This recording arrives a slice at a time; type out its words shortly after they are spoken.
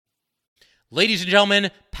Ladies and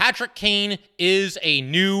gentlemen, Patrick Kane is a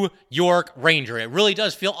New York Ranger. It really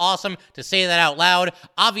does feel awesome to say that out loud.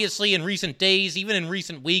 Obviously, in recent days, even in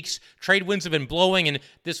recent weeks, trade winds have been blowing, and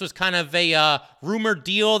this was kind of a rumored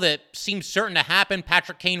deal that seemed certain to happen.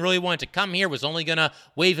 Patrick Kane really wanted to come here, was only going to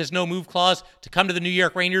waive his no-move clause to come to the New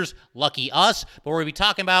York Rangers. Lucky us. But we're going to be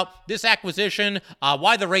talking about this acquisition,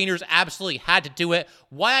 why the Rangers absolutely had to do it,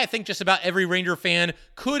 why I think just about every Ranger fan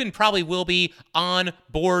could and probably will be on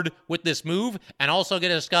board with this move, and also going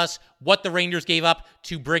to discuss what the Rangers gave up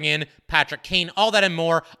to bring in Patrick Kane. All that and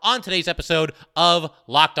more on today's episode of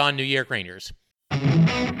Locked On New York Rangers.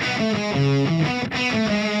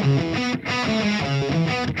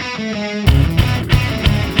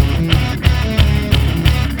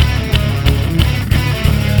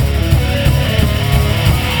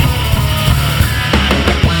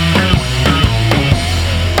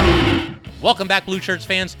 Welcome back, Blue Shirts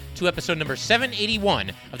fans, to episode number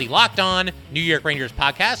 781 of the Locked On New York Rangers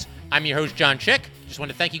podcast. I'm your host, John Chick. Just want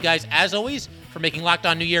to thank you guys, as always, for making Locked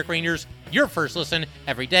On New York Rangers your first listen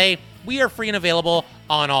every day. We are free and available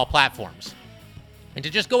on all platforms. And to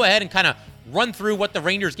just go ahead and kind of run through what the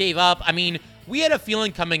Rangers gave up, I mean, we had a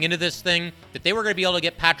feeling coming into this thing that they were going to be able to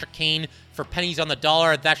get Patrick Kane for pennies on the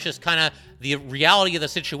dollar. That's just kind of the reality of the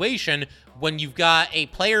situation when you've got a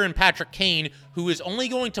player in Patrick Kane who is only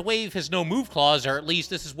going to waive his no-move clause, or at least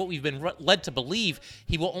this is what we've been led to believe.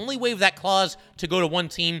 He will only waive that clause to go to one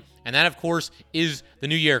team, and that, of course, is the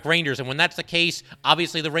New York Rangers. And when that's the case,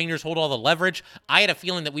 obviously the Rangers hold all the leverage. I had a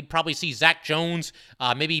feeling that we'd probably see Zach Jones,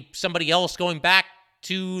 maybe somebody else going back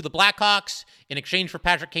to the Blackhawks in exchange for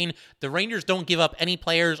Patrick Kane. The Rangers don't give up any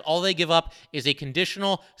players. All they give up is a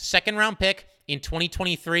conditional second-round pick in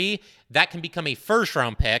 2023. That can become a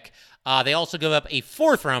first-round pick. They also give up a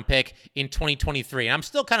fourth-round pick in 2023. And I'm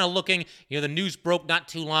still kind of looking, the news broke not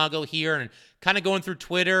too long ago here, and kind of going through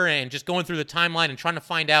Twitter and just going through the timeline and trying to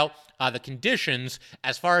find out the conditions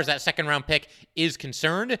as far as that second-round pick is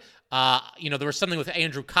concerned. There was something with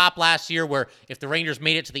Andrew Kopp last year where if the Rangers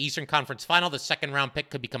made it to the Eastern Conference Final, the second-round pick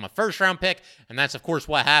could become a first-round pick, and that's, of course,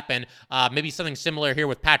 what happened. Maybe something similar here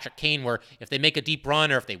with Patrick Kane, where if they make a deep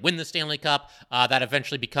run or if they win the Stanley Cup, that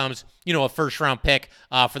eventually becomes, a first-round pick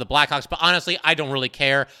for the Blackhawks. But honestly, I don't really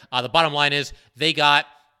care. The bottom line is they got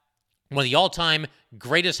one of the all-time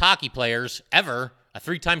greatest hockey players ever, a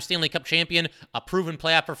three-time Stanley Cup champion, a proven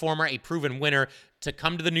playoff performer, a proven winner, to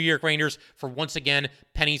come to the New York Rangers for, once again,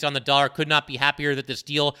 pennies on the dollar. Could not be happier that this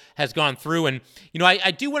deal has gone through. And,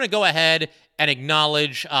 I do want to go ahead and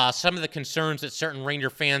acknowledge some of the concerns that certain Ranger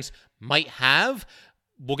fans might have.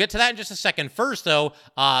 We'll get to that in just a second. First, though,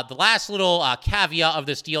 the last little caveat of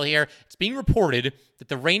this deal here, it's being reported that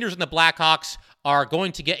the Rangers and the Blackhawks are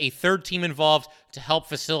going to get a third team involved to help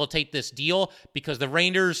facilitate this deal because the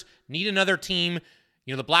Rangers need another team.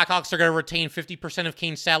 The Blackhawks are going to retain 50% of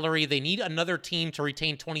Kane's salary. They need another team to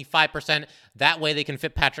retain 25%. That way they can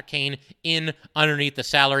fit Patrick Kane in underneath the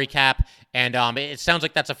salary cap. And it sounds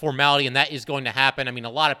like that's a formality, and that is going to happen. I mean, a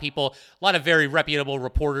lot of very reputable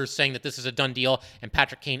reporters saying that this is a done deal, and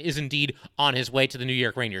Patrick Kane is indeed on his way to the New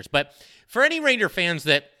York Rangers. But for any Ranger fans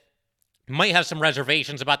that might have some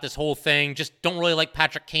reservations about this whole thing, just don't really like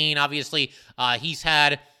Patrick Kane, obviously, he's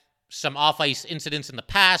had some off-ice incidents in the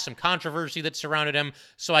past, some controversy that surrounded him,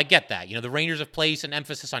 so I get that. The Rangers have placed an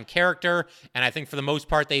emphasis on character, and I think for the most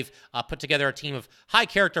part, they've put together a team of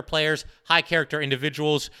high-character players, high-character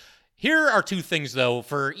individuals. Here are two things, though,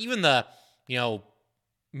 for even the,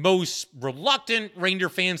 most reluctant Ranger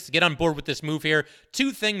fans to get on board with this move here.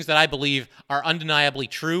 Two things that I believe are undeniably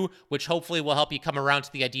true, which hopefully will help you come around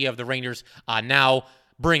to the idea of the Rangers now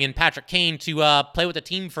bring in Patrick Kane to play with the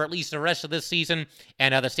team for at least the rest of this season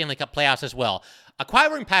and the Stanley Cup playoffs as well.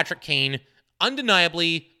 Acquiring Patrick Kane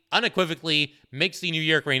undeniably, unequivocally makes the New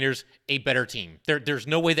York Rangers a better team. There's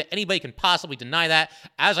no way that anybody can possibly deny that.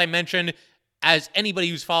 As I mentioned, as anybody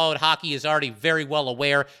who's followed hockey is already very well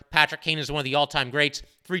aware, Patrick Kane is one of the all-time greats,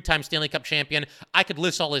 three-time Stanley Cup champion. I could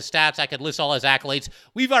list all his stats. I could list all his accolades.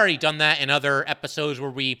 We've already done that in other episodes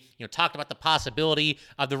where we, talked about the possibility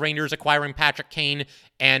of the Rangers acquiring Patrick Kane.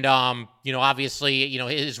 And, obviously,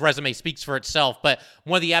 his resume speaks for itself, but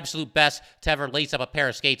one of the absolute best to ever lace up a pair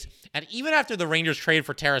of skates. And even after the Rangers trade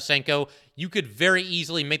for Tarasenko, you could very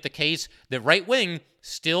easily make the case that right wing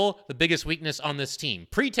still the biggest weakness on this team.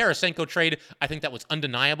 Pre-Tarasenko trade, I think that was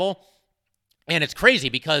undeniable. And it's crazy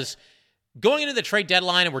because going into the trade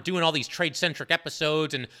deadline, and we're doing all these trade-centric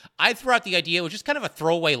episodes, and I threw out the idea, it was just kind of a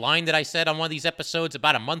throwaway line that I said on one of these episodes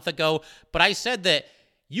about a month ago, but I said that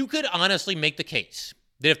you could honestly make the case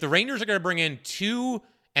that if the Rangers are going to bring in two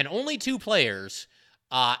and only two players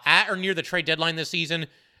at or near the trade deadline this season,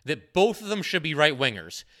 that both of them should be right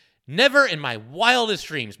wingers. Never in my wildest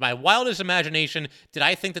dreams, my wildest imagination, did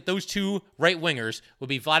I think that those two right wingers would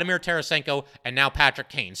be Vladimir Tarasenko and now Patrick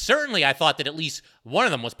Kane. Certainly, I thought that at least one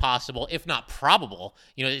of them was possible, if not probable.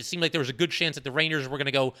 It seemed like there was a good chance that the Rangers were going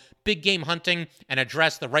to go big game hunting and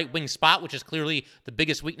address the right wing spot, which is clearly the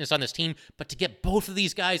biggest weakness on this team. But to get both of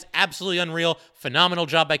these guys, absolutely unreal. Phenomenal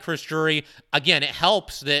job by Chris Drury. Again, it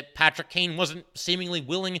helps that Patrick Kane wasn't seemingly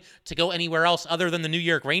willing to go anywhere else other than the New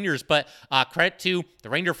York Rangers. But credit to the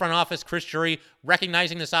Ranger front office, Chris Drury,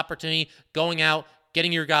 recognizing this opportunity, going out,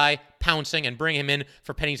 getting your guy, pouncing, and bringing him in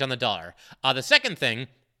for pennies on the dollar. The second thing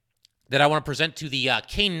that I want to present to the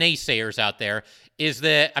Kane naysayers out there is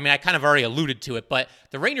that, I kind of already alluded to it, but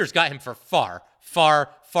the Rangers got him for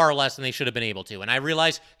far less than they should have been able to. And I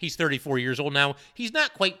realize he's 34 years old now. He's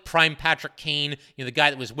not quite prime Patrick Kane, the guy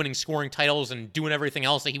that was winning scoring titles and doing everything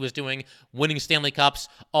else that he was doing, winning Stanley Cups,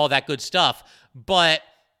 all that good stuff. But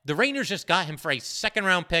the Rangers just got him for a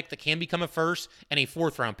second-round pick that can become a first and a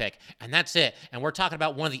fourth-round pick, and that's it. And we're talking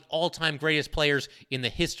about one of the all-time greatest players in the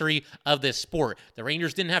history of this sport. The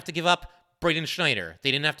Rangers didn't have to give up Braden Schneider. They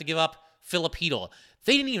didn't have to give up Philip Hedl.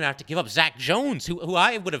 They didn't even have to give up Zach Jones, who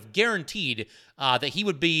I would have guaranteed that he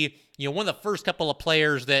would be, one of the first couple of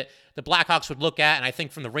players that the Blackhawks would look at, and I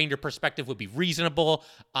think from the Ranger perspective would be reasonable.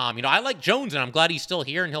 I like Jones, and I'm glad he's still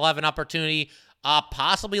here, and he'll have an opportunity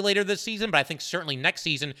possibly later this season, but I think certainly next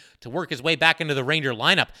season to work his way back into the Ranger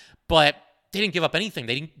lineup. But they didn't give up anything.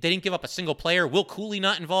 They didn't give up a single player. Will Cooley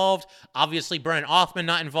not involved. Obviously, Brian Othman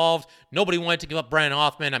not involved. Nobody wanted to give up Brian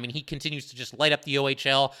Othman. He continues to just light up the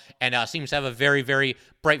OHL and seems to have a very, very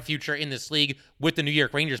bright future in this league with the New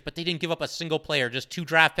York Rangers. But they didn't give up a single player, just 2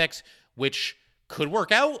 draft picks, which could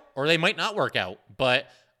work out or they might not work out. But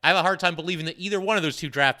I have a hard time believing that either one of those 2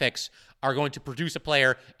 draft picks are going to produce a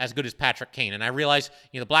player as good as Patrick Kane. And I realize,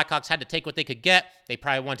 the Blackhawks had to take what they could get. They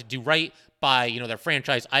probably wanted to do right by, their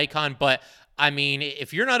franchise icon. But,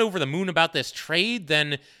 if you're not over the moon about this trade,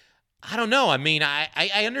 then I don't know.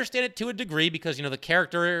 I understand it to a degree because, the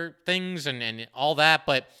character things and all that.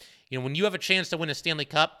 But, when you have a chance to win a Stanley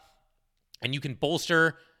Cup and you can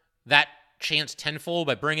bolster that chance tenfold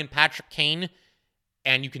by bringing Patrick Kane,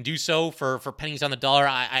 and you can do so for pennies on the dollar,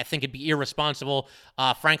 I think it'd be irresponsible,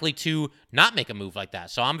 frankly, to not make a move like that.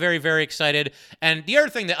 So I'm very, very excited. And the other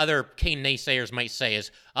thing that other Kane naysayers might say is,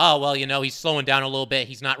 oh, well, he's slowing down a little bit.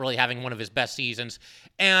 He's not really having one of his best seasons.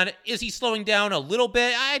 And is he slowing down a little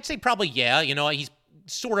bit? I'd say probably, yeah. He's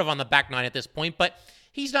sort of on the back nine at this point, but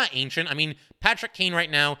he's not ancient. Patrick Kane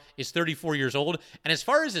right now is 34 years old. And as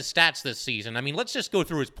far as his stats this season, let's just go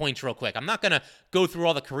through his points real quick. I'm not going to go through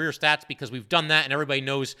all the career stats because we've done that and everybody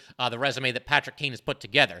knows the resume that Patrick Kane has put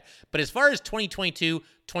together. But as far as 2022,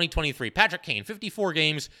 2023, Patrick Kane, 54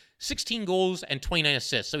 games, 16 goals, and 29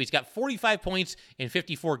 assists. So he's got 45 points in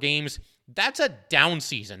 54 games. That's a down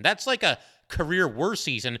season. That's like a career worst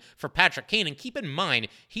season for Patrick Kane. And keep in mind,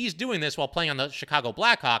 he's doing this while playing on the Chicago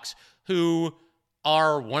Blackhawks, who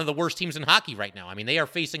are one of the worst teams in hockey right now. They are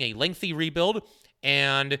facing a lengthy rebuild,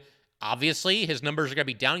 and obviously his numbers are going to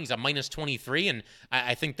be down. He's a minus 23, and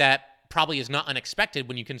I think that probably is not unexpected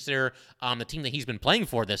when you consider the team that he's been playing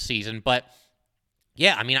for this season. But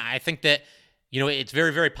yeah, I think that, it's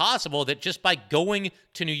very, very possible that just by going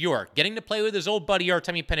to New York, getting to play with his old buddy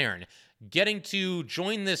Artemi Panarin, getting to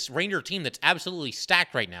join this Ranger team that's absolutely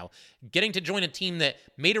stacked right now, getting to join a team that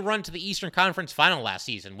made a run to the Eastern Conference Final last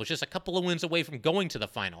season, was just a couple of wins away from going to the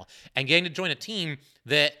final, and getting to join a team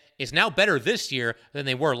that is now better this year than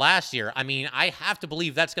they were last year. I have to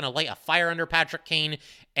believe that's going to light a fire under Patrick Kane,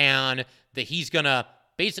 and that he's going to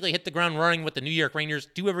basically hit the ground running with the New York Rangers,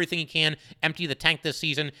 do everything he can, empty the tank this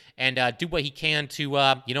season, and do what he can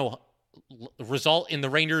to, result in the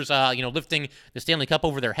Rangers, lifting the Stanley Cup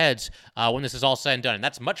over their heads when this is all said and done. And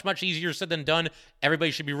that's much, much easier said than done.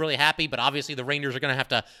 Everybody should be really happy, but obviously the Rangers are going to have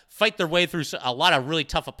to fight their way through a lot of really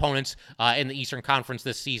tough opponents in the Eastern Conference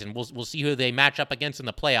this season. We'll see who they match up against in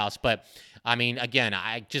the playoffs, but again,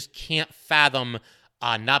 I just can't fathom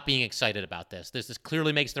not being excited about this. This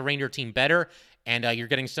clearly makes the Ranger team better, and you're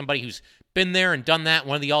getting somebody who's been there and done that,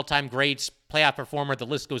 one of the all-time greats, playoff performer. The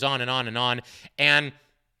list goes on and on and on. And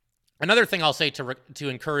another thing I'll say to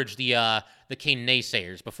encourage the Kane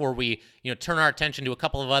naysayers before we turn our attention to a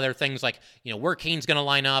couple of other things like where Kane's going to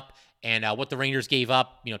line up and what the Rangers gave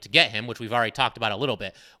up to get him, which we've already talked about a little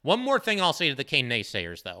bit. One more thing I'll say to the Kane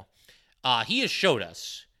naysayers though, he has showed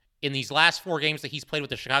us in these last 4 games that he's played with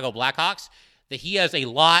the Chicago Blackhawks that he has a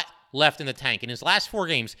lot left in the tank. In his last 4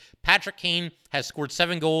 games, Patrick Kane has scored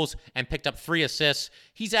 7 goals and picked up 3 assists.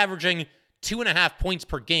 He's averaging 2.5 points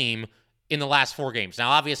per game in the last 4 games.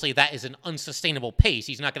 Now, obviously, that is an unsustainable pace.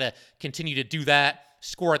 He's not going to continue to do that,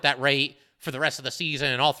 score at that rate for the rest of the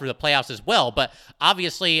season and all through the playoffs as well. But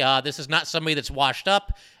obviously, this is not somebody that's washed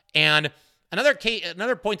up. And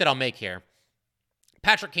another point that I'll make here,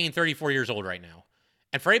 Patrick Kane, 34 years old right now.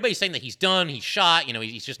 And for anybody saying that he's done, he's shot,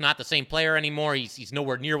 he's just not the same player anymore. He's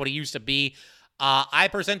nowhere near what he used to be. I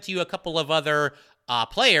present to you a couple of other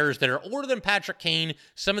players that are older than Patrick Kane,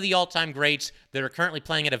 some of the all-time greats that are currently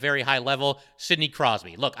playing at a very high level. Sidney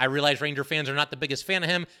Crosby. Look, I realize Ranger fans are not the biggest fan of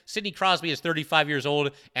him. Sidney Crosby is 35 years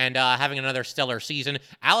old and having another stellar season.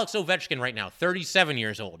 Alex Ovechkin right now, 37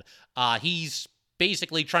 years old. He's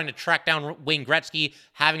basically trying to track down Wayne Gretzky,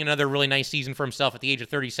 having another really nice season for himself at the age of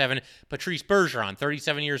 37. Patrice Bergeron,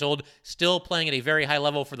 37 years old, still playing at a very high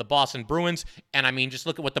level for the Boston Bruins. And I mean, just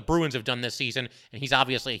look at what the Bruins have done this season, and he's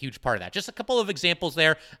obviously a huge part of that. Just a couple of examples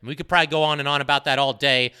there. We could probably go on and on about that all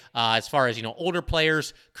day as far as, older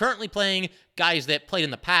players currently playing, guys that played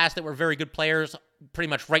in the past that were very good players, pretty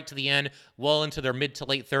much right to the end, well into their mid to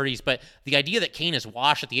late 30s. But the idea that Kane is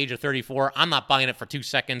washed at the age of 34, I'm not buying it for 2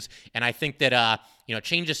 seconds. And I think that,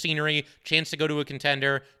 change of scenery, chance to go to a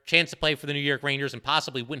contender, chance to play for the New York Rangers and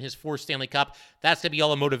possibly win his 4th Stanley Cup, that's going to be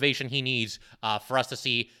all the motivation he needs for us to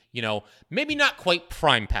see, maybe not quite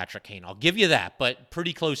prime Patrick Kane. I'll give you that, but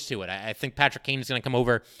pretty close to it. I think Patrick Kane is going to come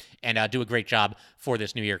over and do a great job for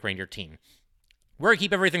this New York Ranger team. We're going to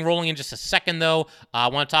keep everything rolling in just a second, though. I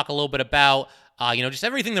want to talk a little bit about just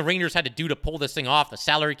everything the Rangers had to do to pull this thing off, the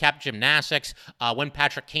salary cap gymnastics, when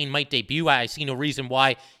Patrick Kane might debut. I see no reason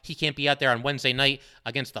why he can't be out there on Wednesday night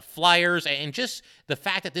against the Flyers, and just the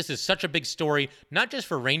fact that this is such a big story, not just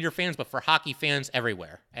for Ranger fans, but for hockey fans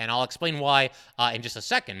everywhere. And I'll explain why in just a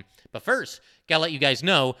second. But first, gotta let you guys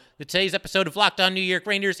know that today's episode of Locked On New York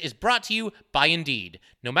Rangers is brought to you by Indeed.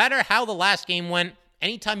 No matter how the last game went,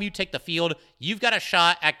 anytime you take the field, you've got a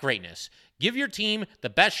shot at greatness. Give your team the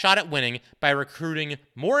best shot at winning by recruiting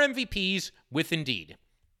more MVPs with Indeed.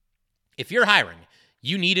 If you're hiring,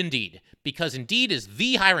 you need Indeed, because Indeed is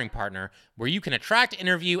the hiring partner where you can attract,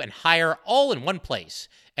 interview, and hire all in one place.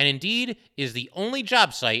 And Indeed is the only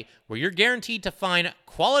job site where you're guaranteed to find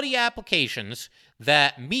quality applications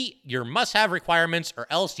that meet your must-have requirements, or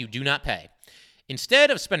else you do not pay. Instead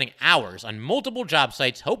of spending hours on multiple job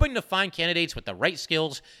sites hoping to find candidates with the right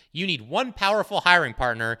skills, you need one powerful hiring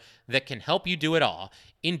partner that can help you do it all.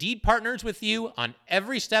 Indeed partners with you on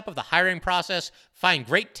every step of the hiring process. Find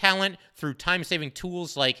great talent through time-saving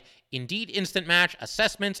tools like Indeed Instant Match,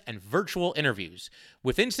 assessments, and virtual interviews.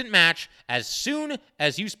 With Instant Match, as soon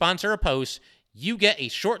as you sponsor a post, you get a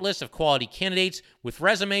short list of quality candidates with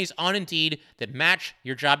resumes on Indeed that match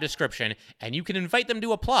your job description, and you can invite them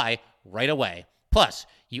to apply right away. Plus,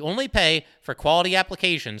 you only pay for quality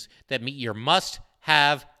applications that meet your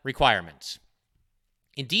must-have requirements.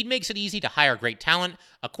 Indeed makes it easy to hire great talent.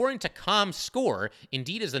 According to ComScore,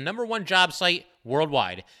 Indeed is the #1 job site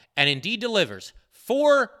worldwide, and Indeed delivers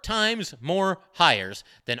 4 times more hires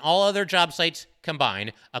than all other job sites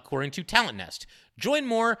combined, according to Talent Nest. Join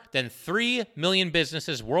more than 3 million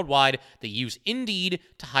businesses worldwide that use Indeed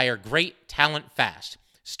to hire great talent fast.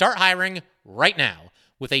 Start hiring right now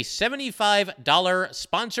with a $75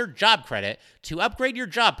 sponsored job credit to upgrade your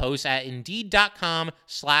job post at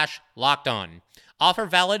Indeed.com/lockedon. Offer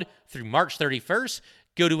valid through March 31st.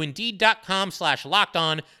 Go to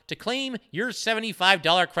Indeed.com/lockedon to claim your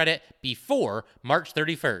 $75 credit before March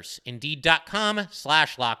 31st.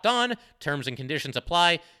 Indeed.com/lockedon. Terms and conditions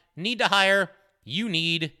apply. Need to hire? You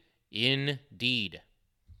need Indeed.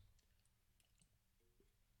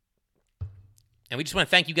 And we just want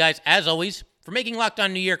to thank you guys, as always, for making Locked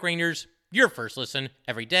On New York Rangers your first listen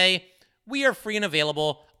every day. We are free and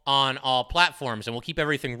available on all platforms, and we'll keep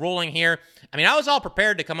everything rolling here. I mean, I was all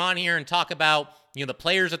prepared to come on here and talk about, the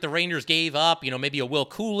players that the Rangers gave up, maybe a Will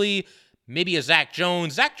Cooley, maybe a Zach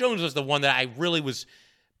Jones. Zach Jones was the one that I really was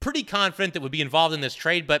pretty confident that would be involved in this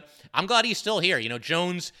trade, but I'm glad he's still here.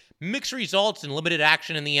 Jones, mixed results and limited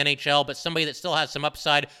action in the NHL, but somebody that still has some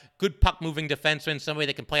upside, good puck-moving defenseman, somebody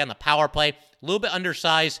that can play on the power play, a little bit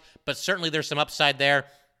undersized, but certainly there's some upside there.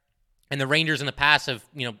 And the Rangers in the past have,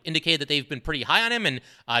 indicated that they've been pretty high on him, and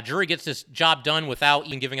Drury gets this job done without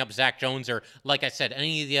even giving up Zach Jones or, like I said,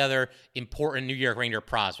 any of the other important New York Ranger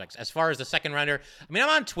prospects. As far as the second rounder, I'm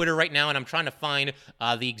on Twitter right now, and I'm trying to find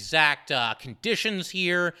the exact conditions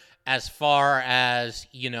here as far as,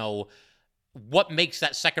 what makes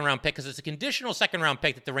that second-round pick, because it's a conditional second-round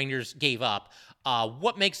pick that the Rangers gave up.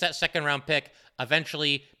 What makes that second-round pick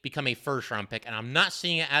eventually become a first-round pick? And I'm not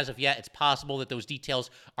seeing it as of yet. It's possible that those details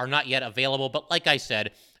are not yet available. But like I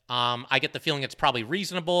said, I get the feeling it's probably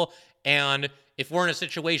reasonable. And if we're in a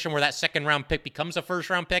situation where that second-round pick becomes a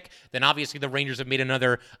first-round pick, then obviously the Rangers have made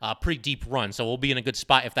another pretty deep run. So we'll be in a good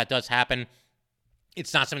spot if that does happen.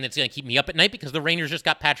 it's not something that's going to keep me up at night because the Rangers just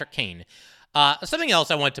got Patrick Kane. Something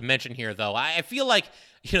else I wanted to mention here, though, I feel like,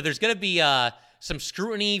 there's going to be some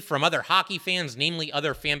scrutiny from other hockey fans, namely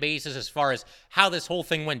other fan bases, as far as how this whole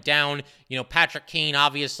thing went down. Patrick Kane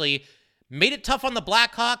obviously made it tough on the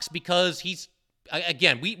Blackhawks because he's,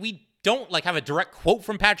 again, we don't have a direct quote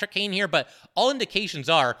from Patrick Kane here, but all indications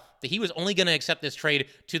are that he was only going to accept this trade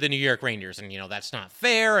to the New York Rangers. And, that's not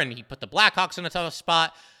fair. And he put the Blackhawks in a tough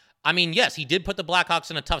spot. I mean, yes, he did put the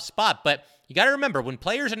Blackhawks in a tough spot, but you got to remember, when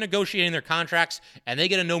players are negotiating their contracts and they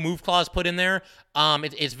get a no-move clause put in there,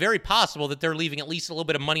 it's very possible that they're leaving at least a little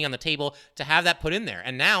bit of money on the table to have that put in there.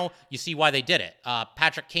 And now you see why they did it.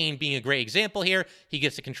 Patrick Kane being a great example here. He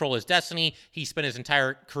gets to control his destiny. He spent his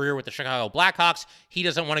entire career with the Chicago Blackhawks. He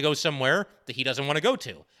doesn't want to go somewhere that he doesn't want to go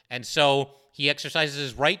to. And so he exercises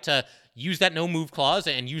his right to use that no-move clause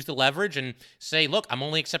and use the leverage and say, look, I'm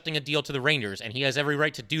only accepting a deal to the Rangers, and he has every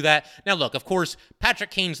right to do that. Now, look, of course,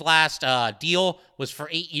 Patrick Kane's last deal was for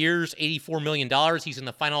 8 years, $84 million. He's in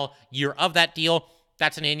the final year of that deal.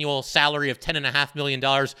 That's an annual salary of $10.5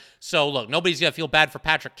 million. So, look, nobody's going to feel bad for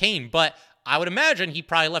Patrick Kane, but I would imagine he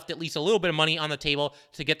probably left at least a little bit of money on the table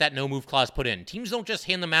to get that no-move clause put in. Teams don't just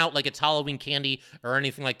hand them out like it's Halloween candy or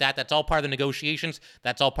anything like that. That's all part of the negotiations.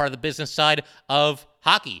 That's all part of the business side of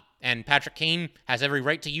hockey. And Patrick Kane has every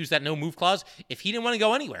right to use that no-move clause. If he didn't want to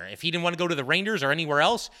go anywhere, if he didn't want to go to the Rangers or anywhere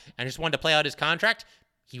else and just wanted to play out his contract,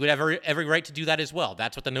 he would have every right to do that as well.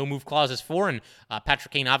 That's what the no-move clause is for, and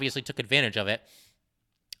Patrick Kane obviously took advantage of it.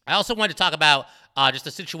 I also wanted to talk about just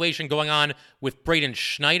the situation going on with Braden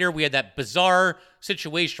Schneider. We had that bizarre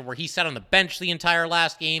situation where he sat on the bench the entire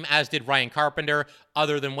last game, as did Ryan Carpenter,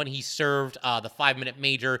 other than when he served the 5-minute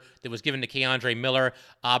major that was given to K'Andre Miller.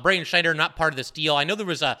 Braden Schneider, not part of this deal. I know there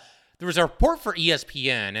was a report for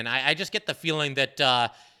ESPN, and I just get the feeling that,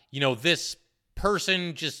 this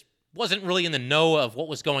person just wasn't really in the know of what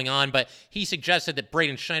was going on, but he suggested that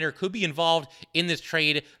Braden Schneider could be involved in this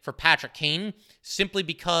trade for Patrick Kane simply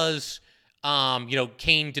because,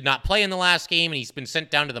 Kane did not play in the last game and he's been sent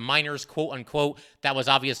down to the minors, quote unquote. That was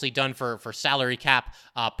obviously done for salary cap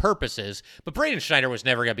purposes, but Braden Schneider was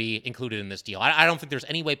never going to be included in this deal. I don't think there's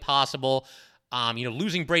any way possible.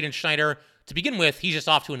 Losing Braden Schneider, to begin with, he's just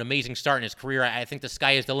off to an amazing start in his career. I think the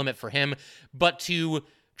sky is the limit for him, but to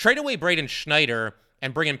trade away Braden Schneider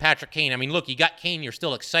and bring in Patrick Kane. I mean, look, you got Kane, you're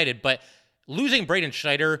still excited, but losing Braden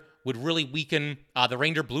Schneider would really weaken the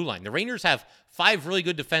Ranger blue line. The Rangers have 5 really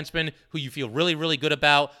good defensemen who you feel really, really good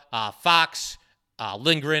about. Fox,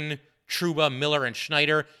 Lindgren, Trouba, Miller, and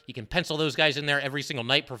Schneider. You can pencil those guys in there every single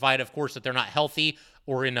night, provided, of course, that they're not healthy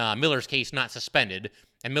or, in Miller's case, not suspended.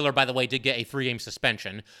 And Miller, by the way, did get a 3-game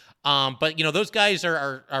suspension. But, those guys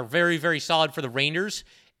are very, very solid for the Rangers,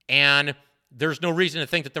 and there's no reason to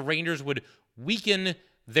think that the Rangers would weaken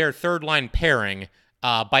their third-line pairing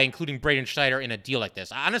by including Braden Schneider in a deal like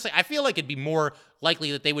this. Honestly, I feel like it'd be more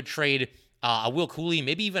likely that they would trade a Will Cooley,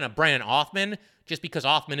 maybe even a Brandon Othmann, just because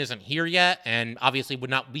Othmann isn't here yet and obviously would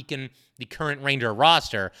not weaken the current Ranger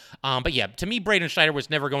roster. But yeah, to me, Braden Schneider was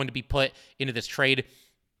never going to be put into this trade.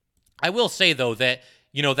 I will say, though, that,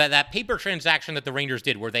 that paper transaction that the Rangers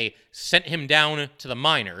did where they sent him down to the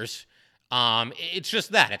minors, it's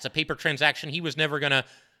just that. It's a paper transaction. He was never going to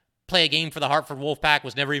play a game for the Hartford Wolfpack,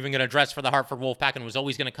 was never even going to dress for the Hartford Wolfpack, and was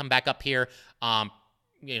always going to come back up here,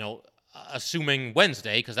 assuming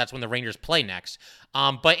Wednesday, because that's when the Rangers play next.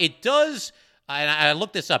 But it does, and I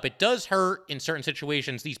looked this up, it does hurt in certain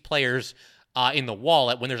situations these players in the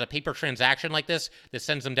wallet when there's a paper transaction like this that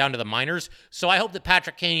sends them down to the minors. So I hope that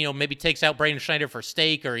Patrick Kane, maybe takes out Braden Schneider for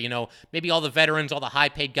steak, or, maybe all the veterans, all the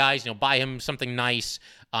high-paid guys, buy him something nice,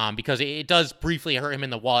 because it does briefly hurt him in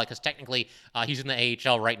the wallet, because technically he's in the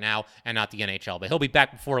AHL right now and not the NHL. But he'll be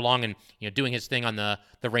back before long and, doing his thing on the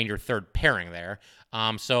Ranger third pairing there.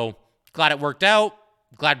 So glad it worked out.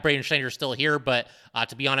 Glad Braden Schneider's still here, but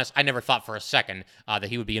to be honest, I never thought for a second that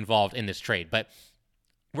he would be involved in this trade. But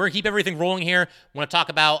we're going to keep everything rolling here. I want to talk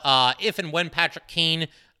about if and when Patrick Kane,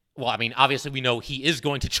 well, I mean, obviously we know he is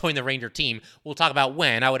going to join the Ranger team. We'll talk about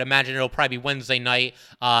when. I would imagine it'll probably be Wednesday night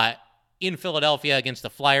in Philadelphia against the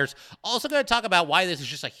Flyers. Also going to talk about why this is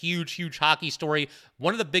just a huge, huge hockey story.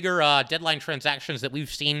 One of the bigger deadline transactions that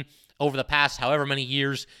we've seen over the past however many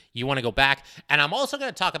years you want to go back. And I'm also going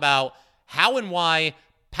to talk about how and why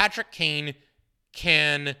Patrick Kane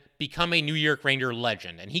can become a New York Ranger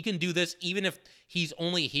legend. And he can do this even if he's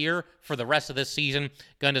only here for the rest of this season.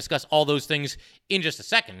 Going to discuss all those things in just a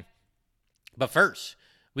second. But first,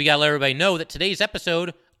 we got to let everybody know that today's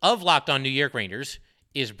episode of Locked On New York Rangers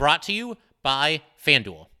is brought to you by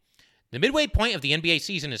FanDuel. The midway point of the NBA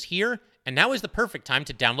season is here, and now is the perfect time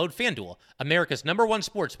to download FanDuel, America's #1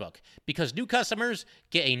 sportsbook, because new customers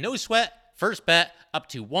get a no-sweat first bet up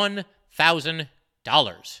to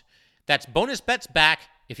 $1,000. That's bonus bets back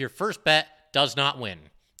if your first bet does not win.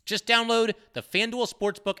 Just download the FanDuel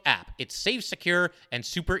Sportsbook app. It's safe, secure, and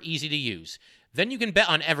super easy to use. Then you can bet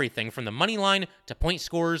on everything from the money line to point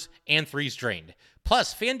scores and threes drained.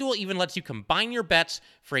 Plus, FanDuel even lets you combine your bets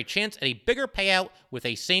for a chance at a bigger payout with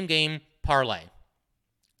a same-game parlay.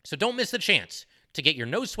 So don't miss the chance to get your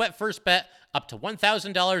no-sweat first bet up to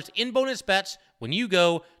 $1,000 in bonus bets when you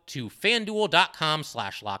go to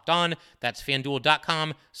FanDuel.com/LockedOn. That's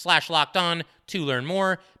FanDuel.com/LockedOn to learn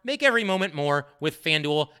more. Make every moment more with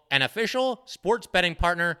FanDuel, an official sports betting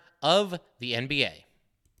partner of the NBA.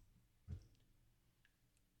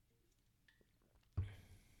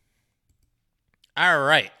 All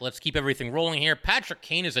right, let's keep everything rolling here. Patrick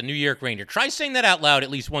Kane is a New York Ranger. Try saying that out loud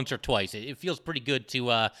at least once or twice. It feels pretty good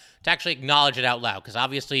to actually acknowledge it out loud, because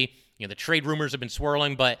obviously, the trade rumors have been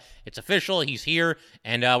swirling, but it's official. He's here,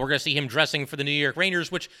 and we're going to see him dressing for the New York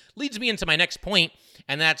Rangers, which leads me into my next point,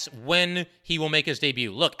 and that's when he will make his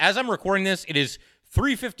debut. Look, as I'm recording this, it is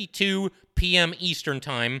 3:52 p.m. Eastern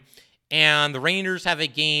time, and the Rangers have a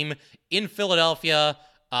game in Philadelphia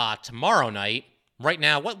tomorrow night. Right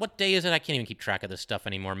now, what day is it? I can't even keep track of this stuff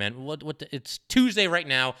anymore, man. It's Tuesday right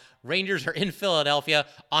now. Rangers are in Philadelphia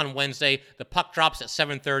on Wednesday. The puck drops at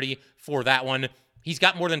 7:30 for that one. He's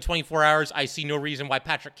got more than 24 hours. I see no reason why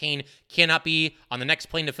Patrick Kane cannot be on the next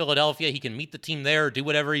plane to Philadelphia. He can meet the team there, do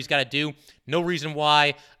whatever he's got to do. No reason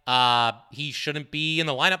why he shouldn't be in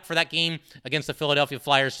the lineup for that game against the Philadelphia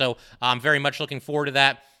Flyers. So I'm very much looking forward to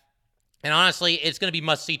that. And honestly, it's going to be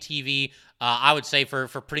must-see TV, I would say, for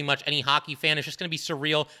pretty much any hockey fan. It's just going to be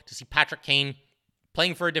surreal to see Patrick Kane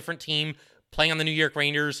playing for a different team, playing on the New York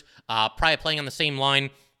Rangers, probably playing on the same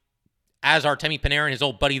line as Artemi Panarin, his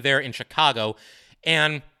old buddy there in Chicago.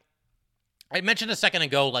 And I mentioned a second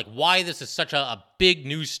ago, why this is such a big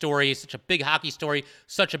news story, such a big hockey story,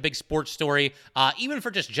 such a big sports story, even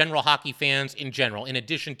for just general hockey fans in general, in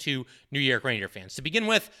addition to New York Ranger fans. To begin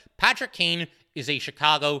with, Patrick Kane is a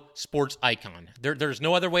Chicago sports icon. There's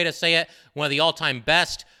no other way to say it. One of the all-time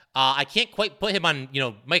best. I can't quite put him on,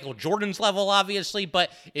 Michael Jordan's level, obviously,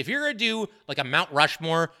 but if you're going to do a Mount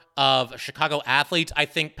Rushmore of Chicago athletes, I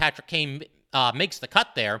think Patrick Kane makes the cut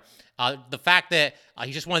there. The fact that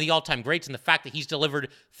he's just one of the all-time greats, and the fact that he's delivered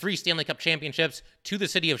 3 Stanley Cup championships to the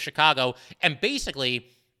city of Chicago, and basically,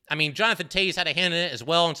 Jonathan Toews had a hand in it as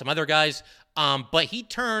well, and some other guys, but he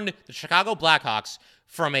turned the Chicago Blackhawks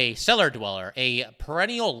from a cellar dweller, a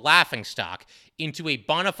perennial laughingstock, into a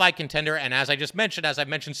bona fide contender, and as I've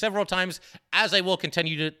mentioned several times, as I will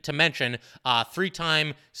continue to mention,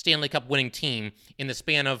 3-time Stanley Cup winning team in the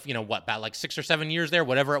span of, about 6 or 7 years there,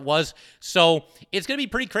 whatever it was. So it's going to be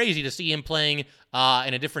pretty crazy to see him playing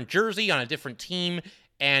in a different jersey, on a different team.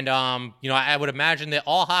 And, I would imagine that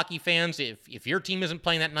all hockey fans, if your team isn't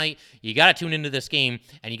playing that night, you got to tune into this game,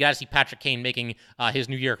 and you got to see Patrick Kane making his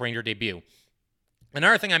New York Ranger debut.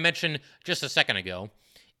 Another thing I mentioned just a second ago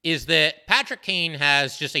is that Patrick Kane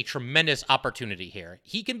has just a tremendous opportunity here.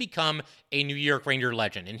 He can become a New York Ranger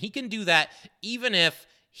legend, and he can do that even if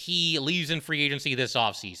he leaves in free agency this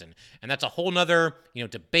offseason. And that's a whole nother,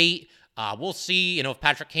 debate. We'll see, if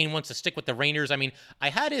Patrick Kane wants to stick with the Rangers. I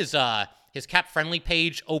had his cap-friendly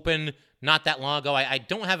page open not that long ago. I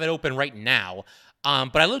don't have it open right now.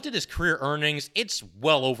 But I looked at his career earnings. It's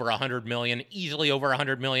well over $100 million, easily over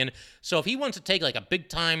 $100 million. So if he wants to take a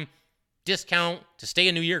big-time discount to stay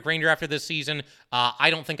a New York Ranger after this season,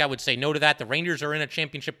 I don't think I would say no to that. The Rangers are in a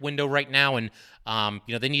championship window right now, and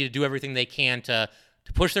they need to do everything they can to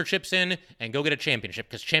push their chips in and go get a championship,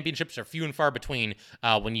 because championships are few and far between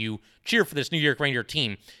when you cheer for this New York Ranger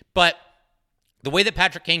team. But the way that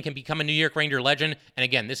Patrick Kane can become a New York Ranger legend, and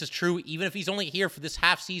again, this is true even if he's only here for this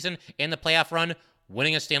half season and the playoff run,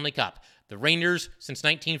 winning a Stanley Cup. The Rangers, since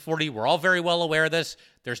 1940, we're all very well aware of this.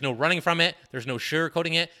 There's no running from it. There's no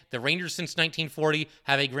sugarcoating it. The Rangers, since 1940,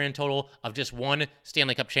 have a grand total of just 1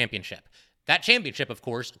 Stanley Cup championship. That championship, of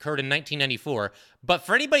course, occurred in 1994. But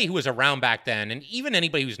for anybody who was around back then, and even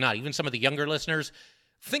anybody who's not, even some of the younger listeners,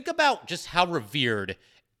 think about just how revered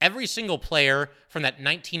every single player from that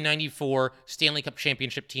 1994 Stanley Cup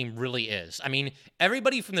championship team really is.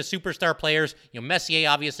 Everybody from the superstar players, Messier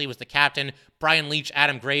obviously was the captain, Brian Leetch,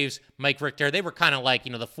 Adam Graves, Mike Richter, they were kind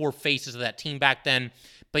of the 4 faces of that team back then.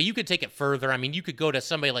 But you could take it further. You could go to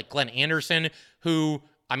somebody like Glenn Anderson, who,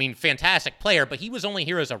 fantastic player, but he was only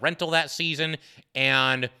here as a rental that season,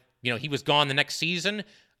 and, he was gone the next season.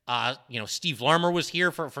 Steve Larmer was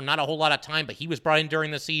here for not a whole lot of time, but he was brought in during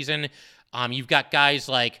the season. You've got guys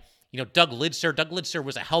like, Doug Lidster. Doug Lidster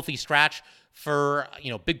was a healthy scratch for,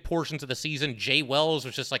 big portions of the season. Jay Wells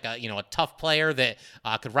was just like a tough player that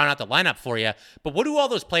could round out the lineup for you. But what do all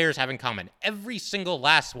those players have in common? Every single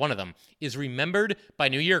last one of them is remembered by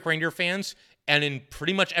New York Ranger fans, and in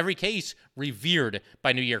pretty much every case, revered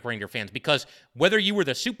by New York Ranger fans, because whether you were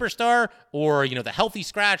the superstar or, the healthy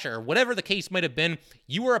scratch or whatever the case might have been,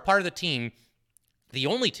 you were a part of the team, the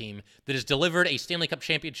only team that has delivered a Stanley Cup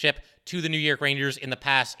championship to the New York Rangers in the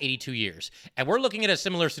past 82 years. And we're looking at a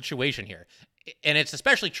similar situation here. And it's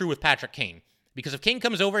especially true with Patrick Kane, because if Kane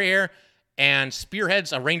comes over here and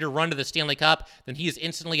spearheads a Ranger run to the Stanley Cup, then he is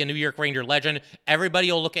instantly a New York Ranger legend. Everybody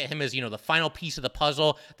will look at him as, the final piece of the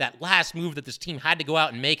puzzle, that last move that this team had to go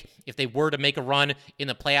out and make if they were to make a run in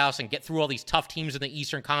the playoffs and get through all these tough teams in the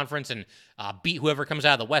Eastern Conference and beat whoever comes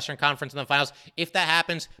out of the Western Conference in the finals. If that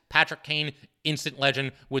happens, Patrick Kane, instant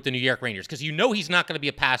legend with the New York Rangers, because he's not going to be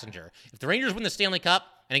a passenger. If the Rangers win the Stanley Cup,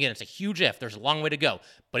 and again, it's a huge if, there's a long way to go,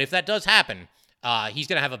 but if that does happen, he's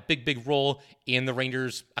going to have a big role in the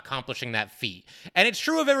Rangers accomplishing that feat. And it's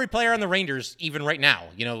true of every player on the Rangers, even right now.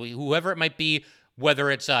 Whoever it might be,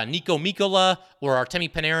 whether it's Nico Mikkola or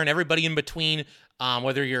Artemi Panarin, everybody in between,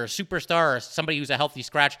 whether you're a superstar or somebody who's a healthy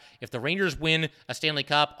scratch, if the Rangers win a Stanley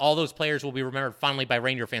Cup, all those players will be remembered fondly by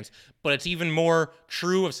Ranger fans. But it's even more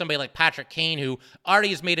true of somebody like Patrick Kane, who already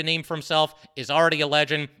has made a name for himself, is already a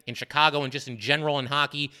legend in Chicago and just in general in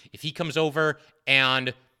hockey. If he comes over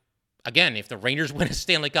and again, if the Rangers win a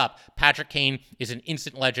Stanley Cup, Patrick Kane is an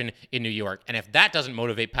instant legend in New York. And if that doesn't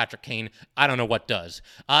motivate Patrick Kane, I don't know what does.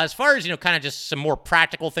 As far as, kind of just some more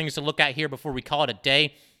practical things to look at here before we call it a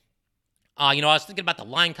day, I was thinking about the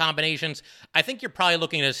line combinations. I think you're probably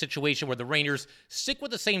looking at a situation where the Rangers stick with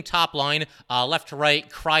the same top line, left to right,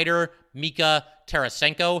 Kreider, Mika,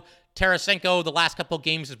 Tarasenko. Tarasenko, the last couple of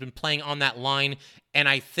games, has been playing on that line. And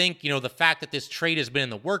I think, the fact that this trade has been in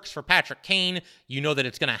the works for Patrick Kane, that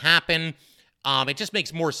it's going to happen. It just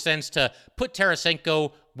makes more sense to put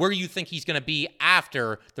Tarasenko where you think he's going to be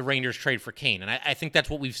after the Rangers trade for Kane. And I think that's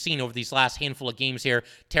what we've seen over these last handful of games here.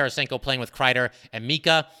 Tarasenko playing with Kreider and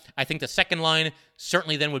Mika. I think the second line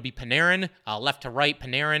certainly then would be Panarin, left to right,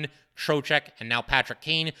 Panarin, Trocheck, and now Patrick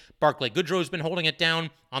Kane. Barclay Goodrow's been holding it down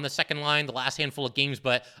on the second line the last handful of games,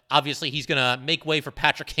 but obviously he's going to make way for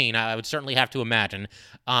Patrick Kane, I would certainly have to imagine.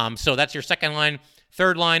 So that's your second line.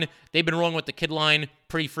 Third line, they've been rolling with the kid line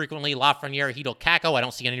pretty frequently. Lafreniere, Hidal, Kakko. I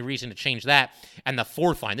don't see any reason to change that. And the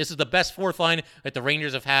fourth line. This is the best fourth line that the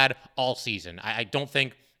Rangers have had all season. I don't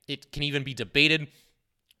think it can even be debated.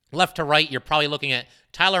 Left to right, you're probably looking at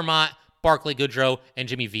Tyler Mott, Barclay Goodrow, and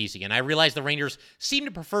Jimmy Vesey. And I realize the Rangers seem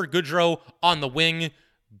to prefer Goodrow on the wing,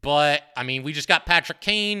 but, we just got Patrick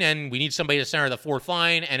Kane, and we need somebody to center the fourth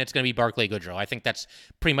line, and it's going to be Barclay Goodrow. I think that's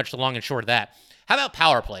pretty much the long and short of that. How about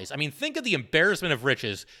power plays? Think of the embarrassment of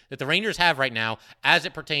riches that the Rangers have right now as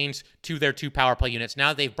it pertains to their two power play units.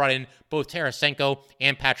 Now they've brought in both Tarasenko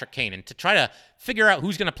and Patrick Kane. And to try to figure out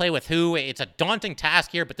who's going to play with who, it's a daunting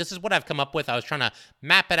task here, but this is what I've come up with. I was trying to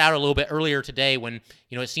map it out a little bit earlier today when,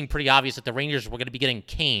 it seemed pretty obvious that the Rangers were going to be getting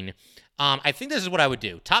Kane. I think this is what I would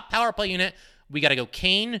do. Top power play unit, we got to go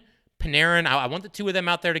Kane, Panarin. I want the two of them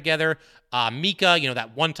out there together. Mika,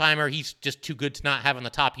 that one-timer, he's just too good to not have on the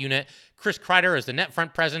top unit. Chris Kreider is the net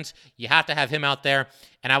front presence. You have to have him out there.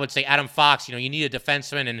 And I would say Adam Fox, you need a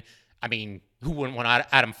defenseman. And, who wouldn't want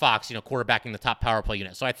Adam Fox, quarterbacking the top power play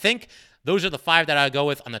unit? So I think those are the five that I would go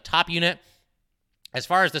with on the top unit. As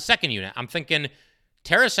far as the second unit, I'm thinking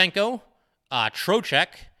Tarasenko, Trocheck,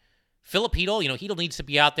 Filip Chytil. Chytil needs to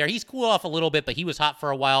be out there. He's cooled off a little bit, but he was hot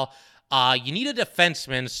for a while. You need a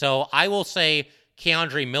defenseman, so I will say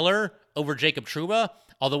K'Andre Miller over Jacob Trouba.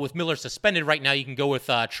 Although with Miller suspended right now, you can go with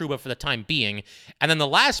Trouba for the time being. And then the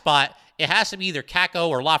last spot, it has to be either Kakko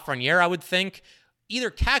or Lafreniere, I would think.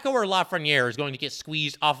 Either Kakko or Lafreniere is going to get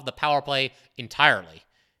squeezed off of the power play entirely.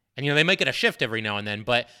 And, they make it a shift every now and then.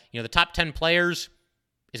 But, the top 10 players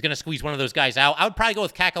is going to squeeze one of those guys out. I would probably go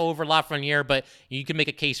with Kakko over Lafreniere, but you can make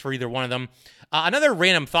a case for either one of them. Another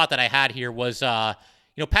random thought that I had here was,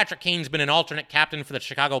 Patrick Kane's been an alternate captain for the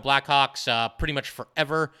Chicago Blackhawks pretty much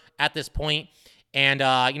forever at this point. And,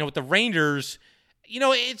 with the Rangers,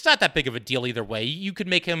 it's not that big of a deal either way. You could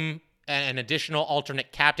make him an additional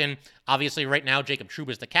alternate captain. Obviously, right now, Jacob Trouba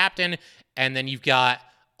is the captain. And then you've got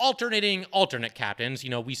alternating alternate captains.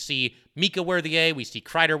 We see Mika wear the A. We see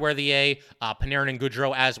Kreider wear the A. Panarin and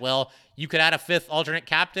Goodrow as well. You could add a fifth alternate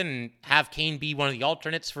captain and have Kane be one of the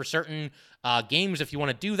alternates for certain games if you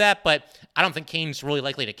want to do that. But I don't think Kane's really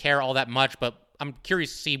likely to care all that much. But I'm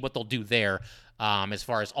curious to see what they'll do there. As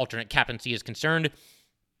far as alternate captaincy is concerned.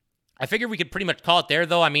 I figured we could pretty much call it there,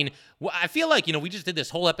 though. I mean, I feel like, we just did this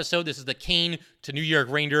whole episode. This is the Kane to New York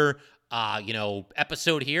Ranger,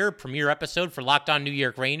 episode here, premiere episode for Locked On New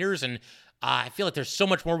York Rangers. And I feel like there's so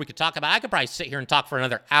much more we could talk about. I could probably sit here and talk for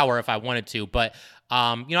another hour if I wanted to, but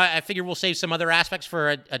I figure we'll save some other aspects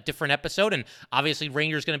for a different episode. And obviously,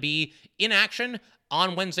 Rangers going to be in action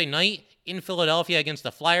on Wednesday night in Philadelphia against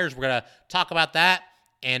the Flyers. We're going to talk about that.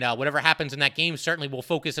 And whatever happens in that game, certainly we'll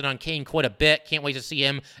focus it on Kane quite a bit. Can't wait to see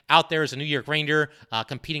him out there as a New York Ranger,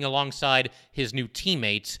 competing alongside his new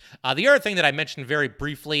teammates. The other thing that I mentioned very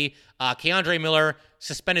briefly, K'Andre Miller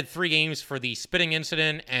suspended 3 games for the spitting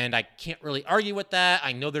incident, and I can't really argue with that.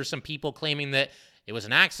 I know there's some people claiming that it was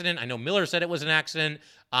an accident. I know Miller said it was an accident.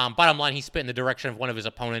 Bottom line, he spit in the direction of one of his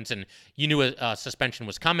opponents, and you knew a suspension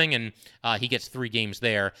was coming, and he gets 3 games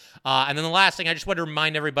there. And then the last thing, I just want to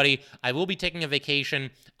remind everybody, I will be taking a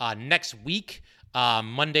vacation next week,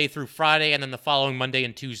 Monday through Friday, and then the following Monday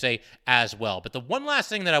and Tuesday as well. But the one last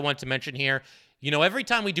thing that I want to mention here, every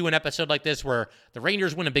time we do an episode like this where the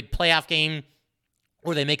Rangers win a big playoff game,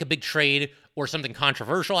 or they make a big trade, or something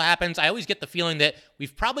controversial happens, I always get the feeling that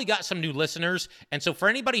we've probably got some new listeners. And so for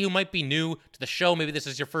anybody who might be new to the show, maybe this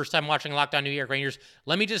is your first time watching Locked On New York Rangers,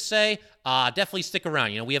 let me just say, definitely stick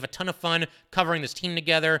around. We have a ton of fun covering this team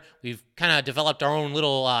together. We've kind of developed our own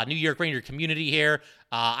little New York Ranger community here.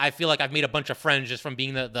 I feel like I've made a bunch of friends just from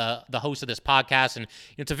being the host of this podcast. And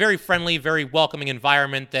it's a very friendly, very welcoming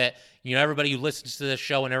environment that, everybody who listens to this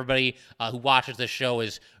show and everybody who watches this show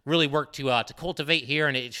has really worked to cultivate here.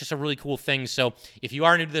 And it's just a really cool thing. So if you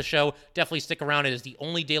are new to the show, definitely stick around. It is the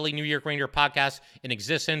only daily New York Ranger podcast in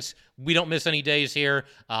existence. We don't miss any days here,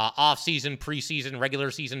 off-season, preseason, regular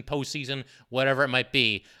season, postseason, whatever it might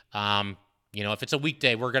be. If it's a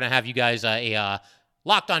weekday, we're going to have you guys a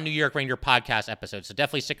Locked On New York Ranger podcast episode. So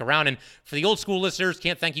definitely stick around. And for the old school listeners,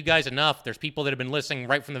 can't thank you guys enough. There's people that have been listening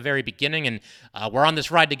right from the very beginning, and we're on this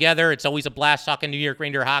ride together. It's always a blast talking New York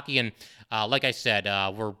Ranger hockey. And like I said,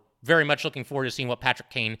 we're very much looking forward to seeing what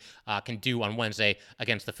Patrick Kane can do on Wednesday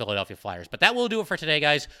against the Philadelphia Flyers. But that will do it for today,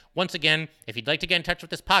 guys. Once again, if you'd like to get in touch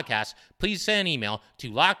with this podcast, please send an email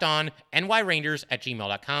to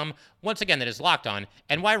lockedonnyrangers@gmail.com. Once again, that is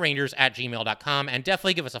lockedonnyrangers@gmail.com. And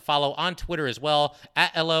definitely give us a follow on Twitter as well,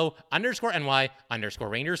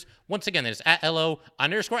 @LO_NY_Rangers. Once again, that is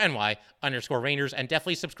 @LO_NY_Rangers. And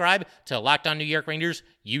definitely subscribe to Locked On New York Rangers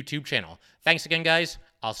YouTube channel. Thanks again, guys.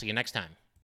 I'll see you next time.